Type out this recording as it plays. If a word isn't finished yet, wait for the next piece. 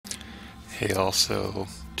Hey, also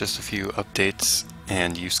just a few updates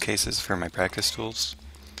and use cases for my practice tools.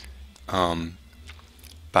 By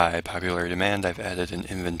popular demand, I've added an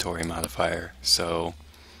inventory modifier. So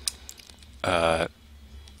the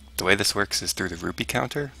way this works is through the rupee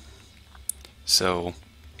counter. So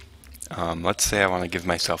let's say I want to give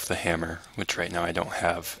myself the hammer, which right now I don't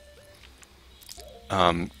have.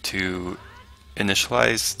 To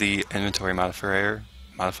initialize the inventory modifier,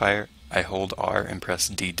 I hold R and press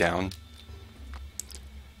D down.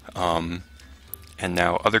 And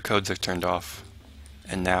now other codes are turned off.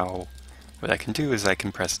 And now what I can do is I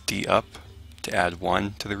can press D up to add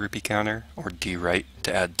 1 to the rupee counter, or D right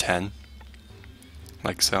to add 10,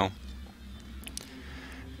 like so.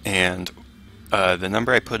 And the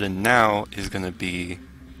number I put in now is going to be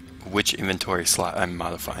which inventory slot I'm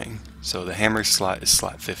modifying. So the hammer slot is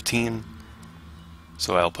slot 15.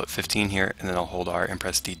 So I'll put 15 here, and then I'll hold R and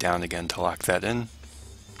press D down again to lock that in.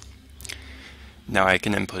 Now I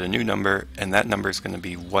can input a new number, and that number is going to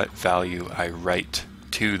be what value I write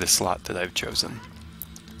to the slot that I've chosen.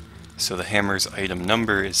 So the hammer's item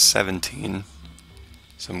number is 17.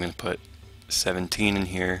 So I'm going to put 17 in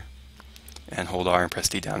here and hold R and press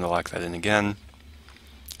D down to lock that in again.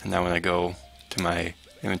 And now when I go to my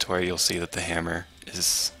inventory, you'll see that the hammer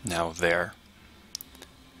is now there.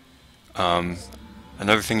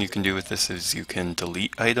 Another thing you can do with this is you can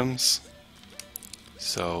delete items.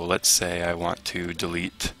 So let's say I want to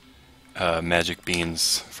delete magic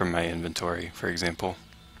beans from my inventory, for example.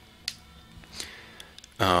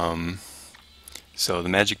 So the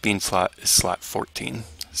magic bean slot is slot 14.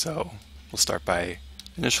 So we'll start by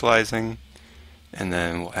initializing, and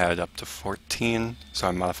then we'll add up to 14. So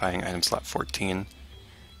I'm modifying item slot 14.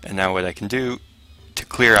 And now what I can do, to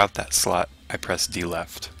clear out that slot, I press D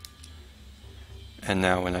left. And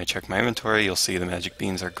now when I check my inventory, you'll see the magic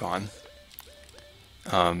beans are gone.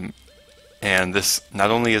 And this, not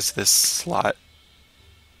only is the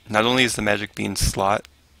magic bean slot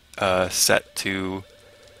set to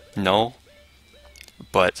null,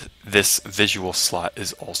 but this visual slot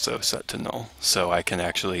is also set to null. So I can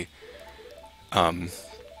actually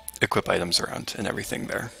equip items around and everything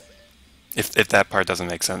there. If that part doesn't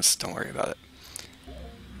make sense, don't worry about it.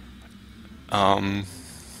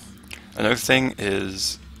 Another thing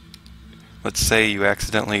is, let's say you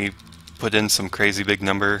accidentally put in some crazy big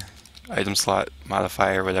number, item slot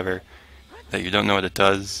modifier, whatever, that you don't know what it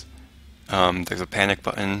does. There's a panic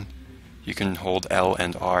button. You can hold L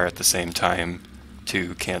and R at the same time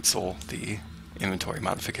to cancel the inventory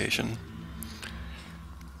modification.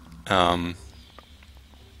 Okay,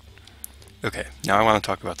 now I want to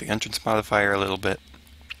talk about the entrance modifier a little bit.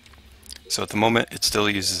 So at the moment it still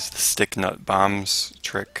uses the stick nut bombs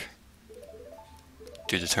trick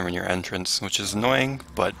to determine your entrance, which is annoying,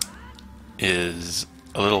 but is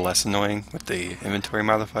a little less annoying with the inventory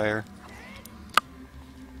modifier,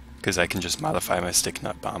 because I can just modify my stick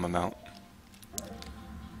nut bomb amount.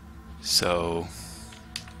 So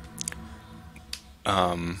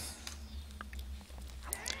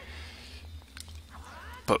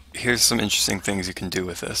but here's some interesting things you can do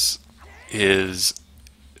with this. Is,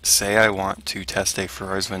 say I want to test a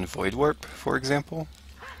Ferozwind void warp, for example,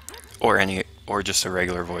 or just a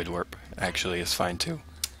regular void warp actually is fine too.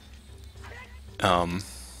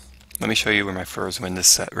 Let me show you where my Ferozwind is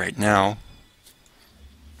set right now.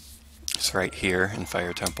 It's right here in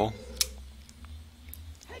Fire Temple.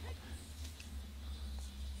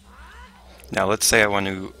 Now let's say I want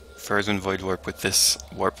to Ferozwind void warp with this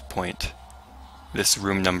warp point, this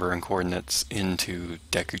room number and coordinates, into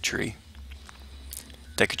Deku Tree.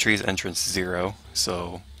 Deku Tree's entrance 0,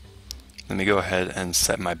 so let me go ahead and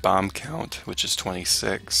set my bomb count, which is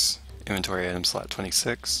 26, inventory item slot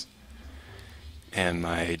 26, and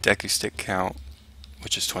my Deku stick count,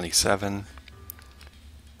 which is 27,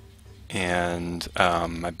 and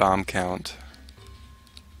my bomb count,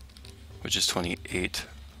 which is 28.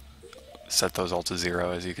 Set those all to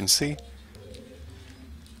 0, as you can see.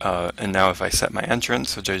 And now if I set my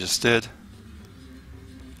entrance, which I just did,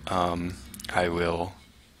 I will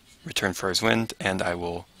return Ferozwind, and I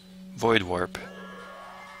will void warp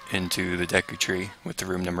into the Deku Tree with the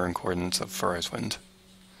room number and coordinates of Ferozwind.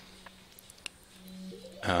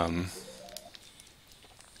 Let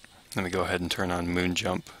me go ahead and turn on Moon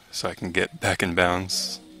Jump so I can get back in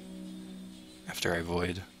bounds after I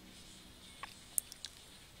void.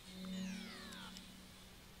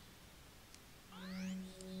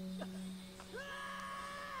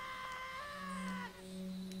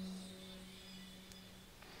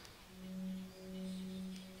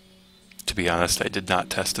 To be honest, I did not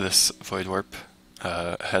test this void warp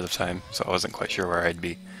ahead of time, so I wasn't quite sure where I'd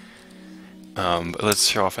be. But let's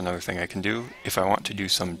show off another thing I can do. If I want to do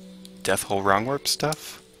some death hole wrong warp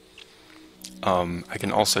stuff, I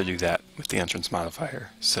can also do that with the entrance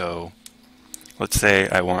modifier. So let's say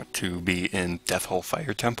I want to be in Death Hole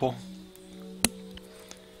Fire Temple.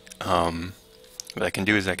 What I can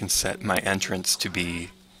do is I can set my entrance to be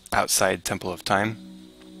outside Temple of Time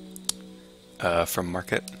from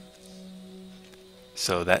Market.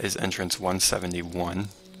 So that is entrance 171.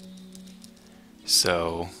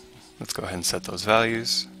 So let's go ahead and set those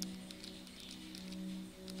values.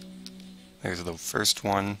 There's the first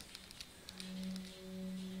one.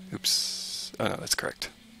 Oops. Oh no, that's correct.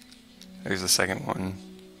 There's the second one.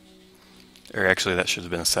 Or actually, that should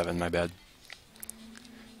have been a 7, my bad.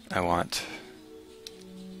 I want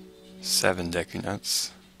 7 Deku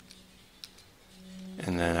Nuts.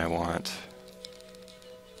 And then I want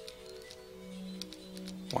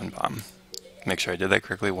 1 bomb. Make sure I did that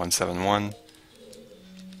correctly, 171.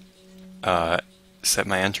 Set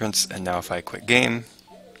my entrance, and now if I quit game,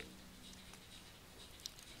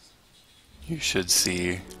 you should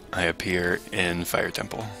see I appear in Fire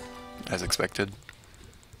Temple, as expected.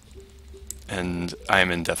 And I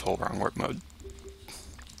am in Death Hole Wrong Warp mode.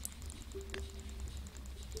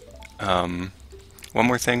 One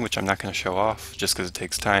more thing, which I'm not going to show off, just because it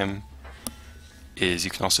takes time, is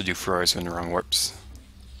you can also do frozen wrong warps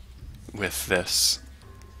with this.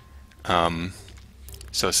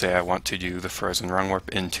 So say I want to do the frozen wrong warp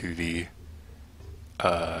into the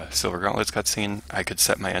Silver Gauntlets cutscene, I could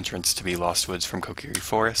set my entrance to be Lost Woods from Kokiri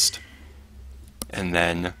Forest, and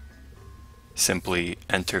then simply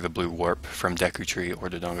enter the blue warp from Deku Tree or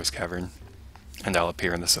Dodongo's Cavern, and I'll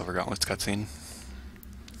appear in the Silver Gauntlets cutscene.